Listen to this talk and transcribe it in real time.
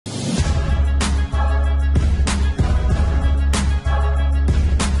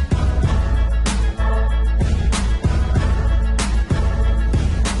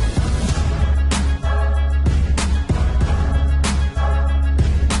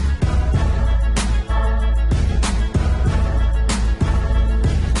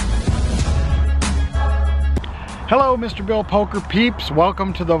Hello, Mr. Bill Poker peeps.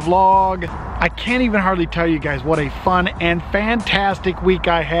 Welcome to the vlog. I can't even hardly tell you guys what a fun and fantastic week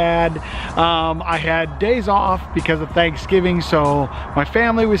I had. I had days off because of Thanksgiving, so my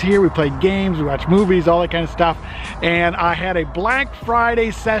family was here. We played games, we watched movies, all that kind of stuff. And I had a Black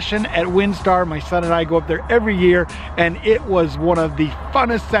Friday session at WinStar. My son and I go up there every year, and it was one of the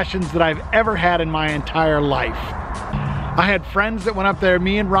funnest sessions that I've ever had in my entire life. I had friends that went up there,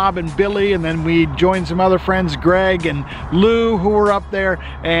 me and Rob and Billy, and then we joined some other friends, Greg and Lou, who were up there,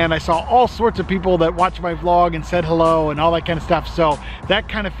 and I saw all sorts of people that watched my vlog and said hello and all that kind of stuff. So that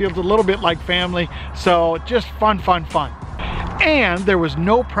kind of feels a little bit like family. So just fun, fun, fun. And there was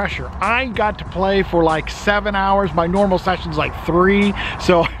no pressure. I got to play for like 7 hours. My normal session's like 3,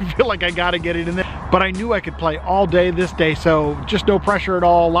 so I feel like I got to get it in there. But I knew I could play all day this day, so just no pressure at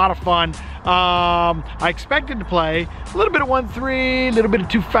all. A lot of fun. I expected to play a little bit of 1-3, a little bit of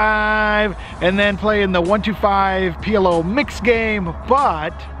 2-5, and then play in the 1-2-5 PLO mix game,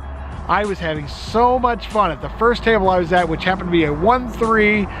 but I was having so much fun at the first table I was at, which happened to be a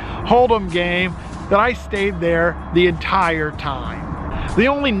 1-3 Hold'em game, that I stayed there the entire time. The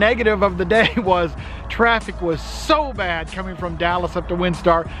only negative of the day was traffic was so bad coming from Dallas up to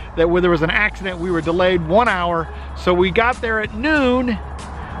WinStar that when there was an accident, we were delayed 1 hour. So we got there at noon.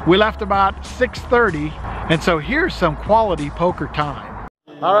 We left about 6:30, and so here's some quality poker time.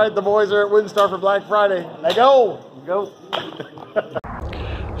 All right, the boys are at WinStar for Black Friday. Let go. Go.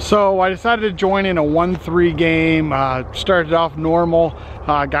 So I decided to join in a 1-3 game. Started off normal.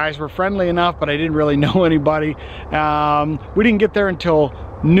 Guys were friendly enough, but I didn't really know anybody. We didn't get there until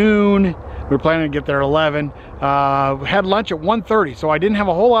noon. We were planning to get there at 11. We had lunch at 1:30, so I didn't have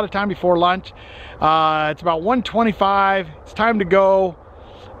a whole lot of time before lunch. It's about 1:25. It's time to go.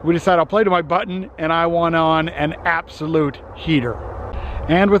 We decided I'll play to my button, and I won on an absolute heater.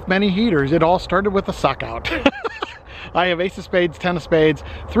 And with many heaters, it all started with a suck out. I have ace of spades, 10 of spades,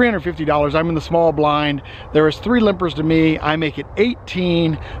 $350. I'm in the small blind. There is 3 limpers to me. I make it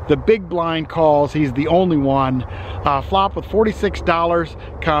 18. The big blind calls. He's the only one. Flop with $46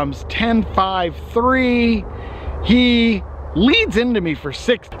 comes 10-5-3. He leads into me for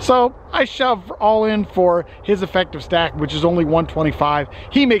 6. So I shove all in for his effective stack, which is only 125.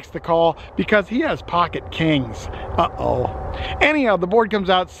 He makes the call because he has pocket kings. Uh-oh. Anyhow, the board comes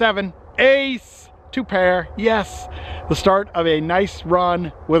out 7, ace, 2 pair, yes. The start of a nice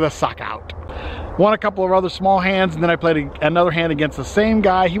run with a suck out. Won a couple of other small hands, and then I played another hand against the same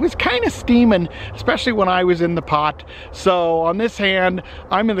guy. He was kind of steaming, especially when I was in the pot. So on this hand,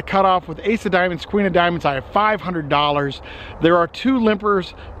 I'm in the cutoff with ace of diamonds, queen of diamonds. I have $500. There are 2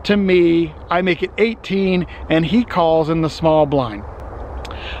 limpers to me. I make it 18, and he calls in the small blind.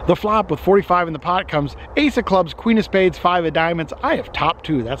 The flop with 45 in the pot comes ace of clubs, queen of spades, 5 of diamonds. I have top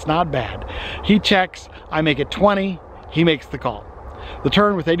 2, that's not bad. He checks, I make it 20, he makes the call. The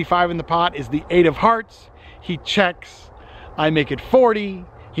turn with 85 in the pot is the 8 of hearts. He checks, I make it 40,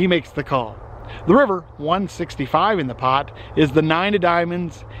 he makes the call. The river, 165 in the pot, is the 9 of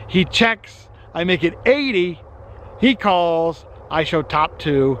diamonds. He checks, I make it 80, he calls, I show top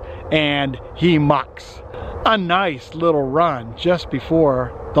 2, and he mucks. A nice little run just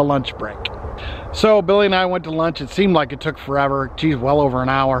before the lunch break. So Billy and I went to lunch. It seemed like it took forever. Geez, well over an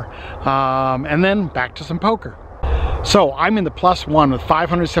hour. And then back to some poker. So I'm in the +1 with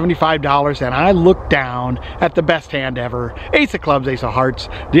 $575, and I look down at the best hand ever. Ace of clubs, ace of hearts.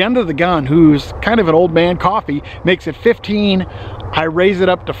 The under the gun, who's kind of an old man coffee, makes it 15. I raise it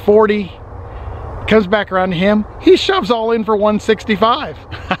up to 40. Comes back around to him. He shoves all in for 165.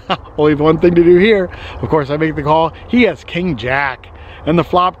 Only one thing to do here. Of course, I make the call. He has king jack, and the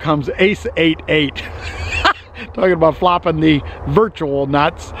flop comes ace 8-8. Talking about flopping the virtual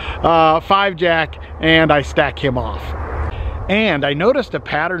nuts. 5 jack, and I stack him off. And I noticed a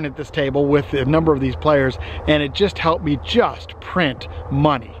pattern at this table with a number of these players, and it just helped me just print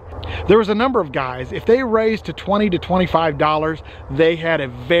money. There was a number of guys, if they raised to $20 to $25, they had a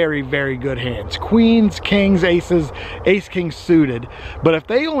very, very good hands. Queens, kings, aces, ace, king suited. But if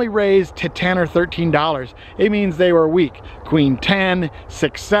they only raised to $10 or $13, it means they were weak. Queen 10,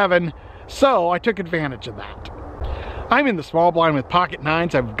 6, 7. So I took advantage of that. I'm in the small blind with pocket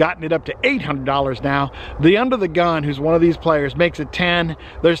 9s. I've gotten it up to $800 now. The under the gun, who's one of these players, makes it 10.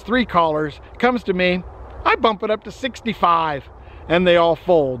 There's 3 callers, comes to me. I bump it up to 65. And they all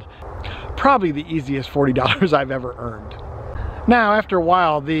fold. Probably the easiest $40 I've ever earned. Now, after a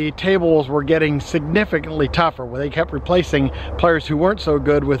while, the tables were getting significantly tougher, where they kept replacing players who weren't so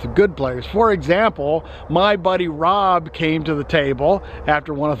good with good players. For example, my buddy Rob came to the table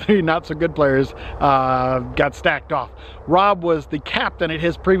after one of the not so good players got stacked off. Rob was the captain at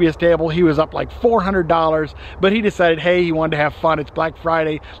his previous table. He was up like $400, but he decided, hey, he wanted to have fun. It's Black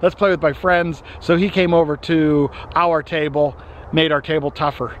Friday. Let's play with my friends. So he came over to our table, made our table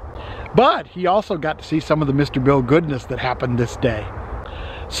tougher. But he also got to see some of the Mr. Bill goodness that happened this day.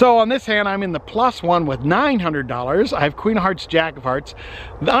 So on this hand, I'm in the +1 with $900. I have Queen of Hearts, Jack of Hearts.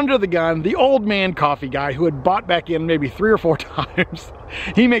 Under the gun, the old man coffee guy who had bought back in maybe 3 or 4 times.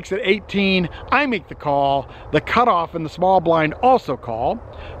 He makes it 18. I make the call. The cutoff and the small blind also call.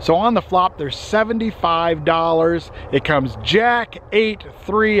 So on the flop, there's $75. It comes Jack, 8,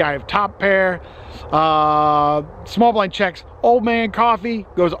 3. I have top pair. Small blind checks. Old man coffee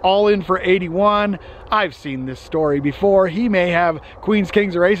goes all in for 81. I've seen this story before. He may have queens,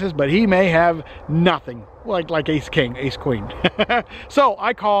 kings, or aces, but he may have nothing. Like ace, king, ace, queen. So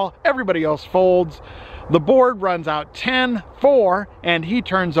I call, everybody else folds. The board runs out 10, 4, and he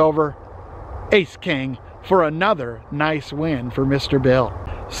turns over ace, king for another nice win for Mr. Bill.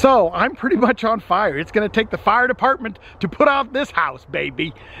 So I'm pretty much on fire. It's gonna take the fire department to put out this house,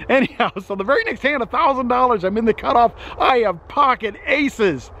 baby. Anyhow, so the very next hand, $1,000, I'm in the cutoff. I have pocket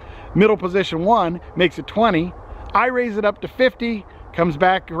aces. Middle position 1 makes it 20. I raise it up to 50, comes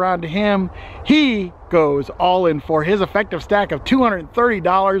back around to him. He goes all in for his effective stack of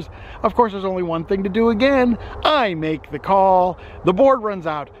 $230. Of course, there's only one thing to do again. I make the call. The board runs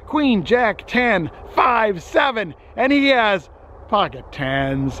out. Queen, Jack, 10, 5, 7, and he has pocket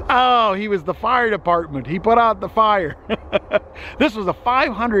 10s. Oh, he was the fire department. He put out the fire. This was a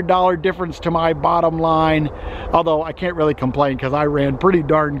 $500 difference to my bottom line, although I can't really complain because I ran pretty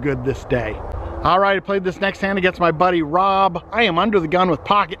darn good this day. All right, I played this next hand against my buddy Rob. I am under the gun with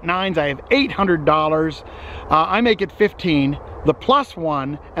pocket 9s. I have $800. I make it 15. The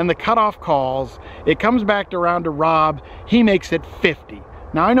 +1 and the cutoff calls. It comes back around to Rob. He makes it 50.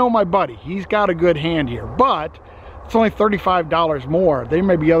 Now I know my buddy. He's got a good hand here, but it's only $35 more. There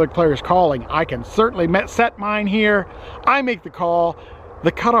may be other players calling. I can certainly set mine here. I make the call.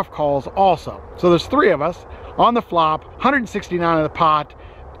 The cutoff calls also. So there's 3 of us on the flop, 169 in the pot.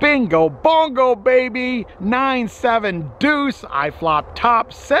 Bingo bongo, baby. 9-7 deuce. I flop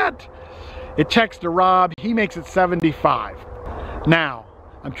top set. It checks to Rob. He makes it 75. Now,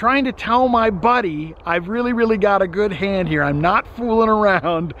 I'm trying to tell my buddy I've really got a good hand here. I'm not fooling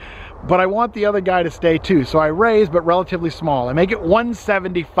around, but I want the other guy to stay too. So I raise, but relatively small. I make it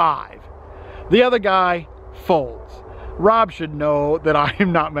 175. The other guy folds. Rob should know that I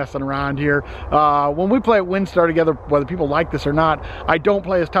am not messing around here. When we play at WinStar together, whether people like this or not, I don't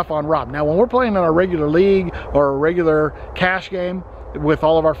play as tough on Rob. Now, when we're playing in our regular league or a regular cash game with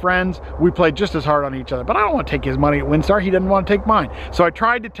all of our friends, we play just as hard on each other. But I don't want to take his money at WinStar. He doesn't want to take mine. So I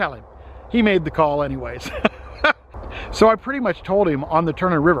tried to tell him. He made the call anyways. So I pretty much told him on the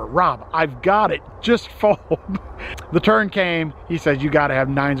turn of the river, Rob, I've got it, just fold. The turn came, he said, you gotta have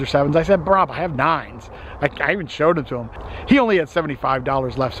 9s or 7s. I said, Rob, I have 9s. I even showed it to him. He only had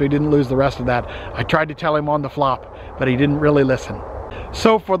 $75 left, so he didn't lose the rest of that. I tried to tell him on the flop, but he didn't really listen.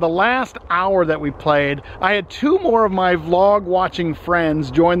 So for the last hour that we played, I had 2 more of my vlog watching friends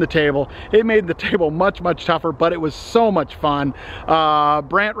join the table. It made the table much tougher, but it was so much fun.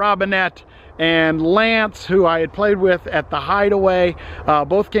 Brant Robinette and Lance, who I had played with at the Hideaway,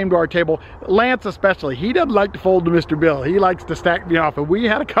 both came to our table. Lance especially, he doesn't like to fold to Mr. Bill. He likes to stack me off, and we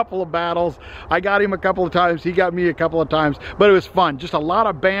had a couple of battles. I got him a couple of times, he got me a couple of times, but it was fun. Just a lot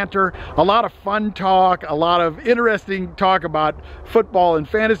of banter, a lot of fun talk, a lot of interesting talk about football and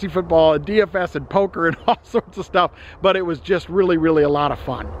fantasy football and DFS and poker and all sorts of stuff, but it was just really a lot of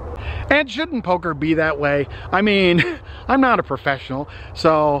fun. And shouldn't poker be that way? I mean, I'm not a professional,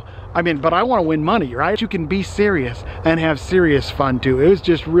 so but I want to win money, right? You can be serious and have serious fun too. It was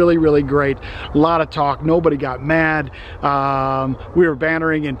just really great. A lot of talk. Nobody got mad. We were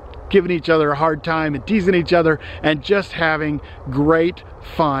bantering and giving each other a hard time and teasing each other and just having great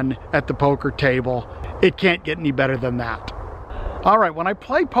fun at the poker table. It can't get any better than that. All right, when I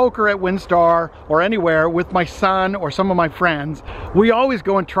play poker at WinStar or anywhere with my son or some of my friends, we always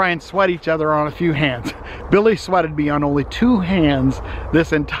go and try and sweat each other on a few hands. Billy sweated me on only 2 hands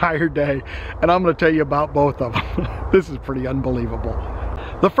this entire day, and I'm gonna tell you about both of them. This is pretty unbelievable.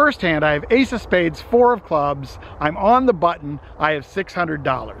 The first hand, I have ace of spades, 4 of clubs. I'm on the button, I have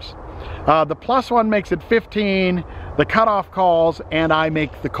 $600. The +1 makes it 15, the cutoff calls, and I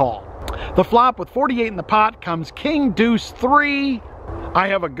make the call. The flop with 48 in the pot comes king, deuce, 3. I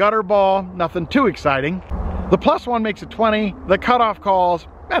have a gutter ball, nothing too exciting. The +1 makes it 20. The cutoff calls,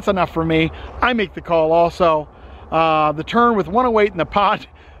 that's enough for me. I make the call also. The turn with 108 in the pot.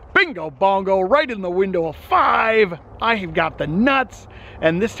 Bingo bongo, right in the window of 5. I have got the nuts,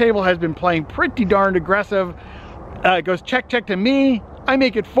 and this table has been playing pretty darned aggressive. It goes check, check to me. I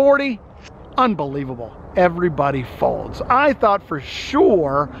make it 40. Unbelievable. Everybody folds. I thought for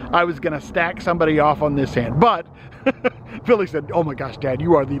sure I was gonna stack somebody off on this hand, but Billy said, oh my gosh, Dad,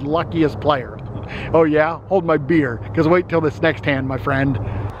 you are the luckiest player. Oh yeah? Hold my beer, because wait till this next hand, my friend.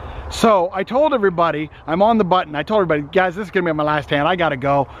 So I told everybody, I'm on the button. I told everybody, guys, this is gonna be my last hand. I gotta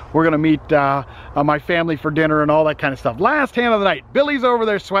go. We're gonna meet my family for dinner and all that kind of stuff. Last hand of the night. Billy's over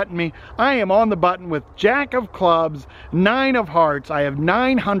there sweating me. I am on the button with Jack of clubs, 9 of hearts. I have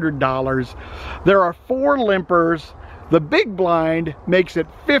 $900. There are 4 limpers. The big blind makes it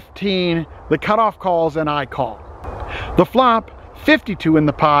 15. The cutoff calls and I call. The flop, 52 in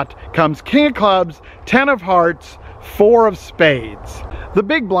the pot, comes king of clubs, 10 of hearts, 4 of spades. The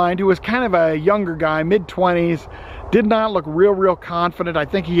big blind, who was kind of a younger guy, mid-20s, did not look real confident. I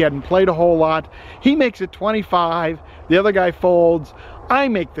think he hadn't played a whole lot. He makes it 25. The other guy folds. I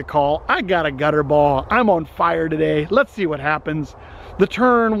make the call. I got a gutter ball. I'm on fire today. Let's see what happens. The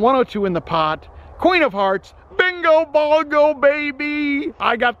turn, 102 in the pot. Queen of hearts. Bingo bongo, baby.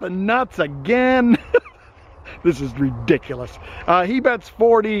 I got the nuts again. This is ridiculous. He bets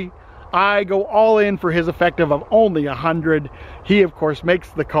 40. I go all in for his effective of only 100. He, of course, makes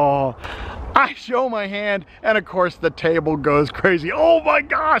the call. I show my hand, and of course the table goes crazy. Oh my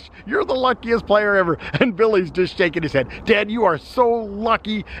gosh, you're the luckiest player ever. And Billy's just shaking his head. Dad, you are so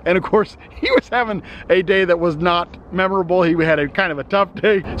lucky. And of course, he was having a day that was not memorable. He had a kind of a tough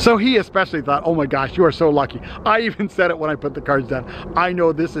day. So he especially thought, oh my gosh, you are so lucky. I even said it when I put the cards down. I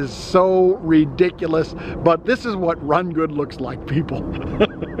know this is so ridiculous, but this is what run good looks like, people.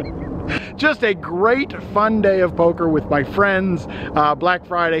 Just a great fun day of poker with my friends. Black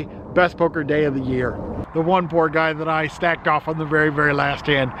Friday, best poker day of the year. The one poor guy that I stacked off on the very last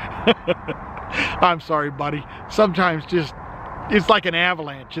hand. I'm sorry, buddy. Sometimes just, it's like an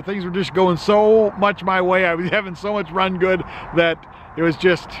avalanche. Things were just going so much my way. I was having so much run good that it was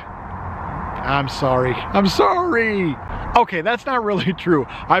just, I'm sorry. I'm sorry. Okay, that's not really true.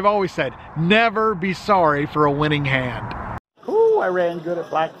 I've always said, never be sorry for a winning hand. Ooh, I ran good at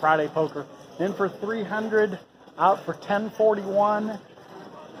Black Friday poker. In for 300, out for 1041.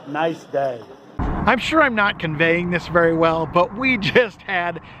 Nice day. I'm sure I'm not conveying this very well, but we just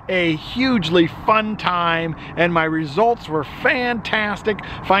had a hugely fun time and my results were fantastic.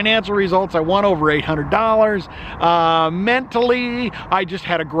 Financial results, I won over $800. Mentally, I just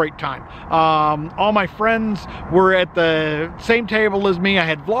had a great time. All my friends were at the same table as me. I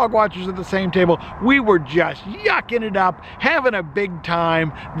had vlog watchers at the same table. We were just yucking it up, having a big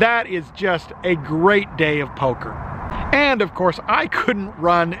time. That is just a great day of poker. And of course, I couldn't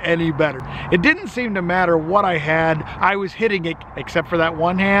run any better. It didn't seem to matter what I had. I was hitting it, except for that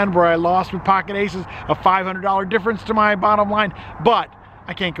one hand where I lost with pocket aces, a $500 difference to my bottom line. But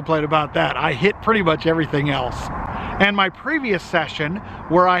I can't complain about that. I hit pretty much everything else. And my previous session,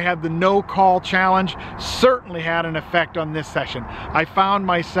 where I had the no call challenge, certainly had an effect on this session. I found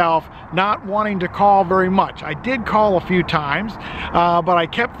myself not wanting to call very much. I did call a few times, but I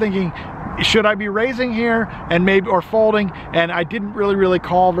kept thinking, should I be raising here and maybe or folding? And I didn't really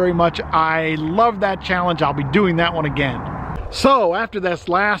call very much. I love that challenge. I'll be doing that one again. So after this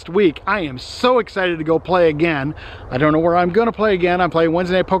last week, I am so excited to go play again. I don't know where I'm gonna play again. I'm playing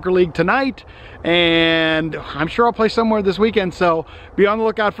Wednesday Night Poker League tonight, and I'm sure I'll play somewhere this weekend. So be on the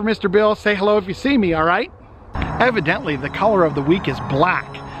lookout for Mr. Bill. Say hello if you see me, all right? Evidently, the color of the week is black.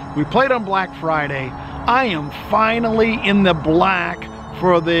 We played on Black Friday. I am finally in the black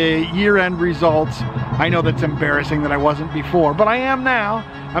for the year-end results. I know that's embarrassing that I wasn't before, but I am now.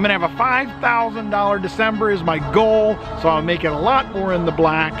 I'm gonna have a $5,000 December is my goal, so I'll make it a lot more in the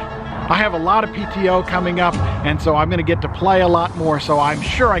black. I have a lot of PTO coming up, and so I'm gonna get to play a lot more, so I'm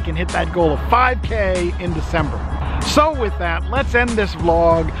sure I can hit that goal of 5K in December. So with that, let's end this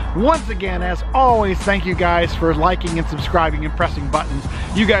vlog. Once again, as always, thank you guys for liking and subscribing and pressing buttons.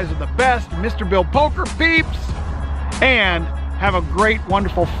 You guys are the best, Mr. Bill Poker peeps, and have a great,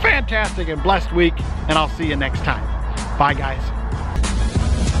 wonderful, fantastic, and blessed week, and I'll see you next time. Bye, guys.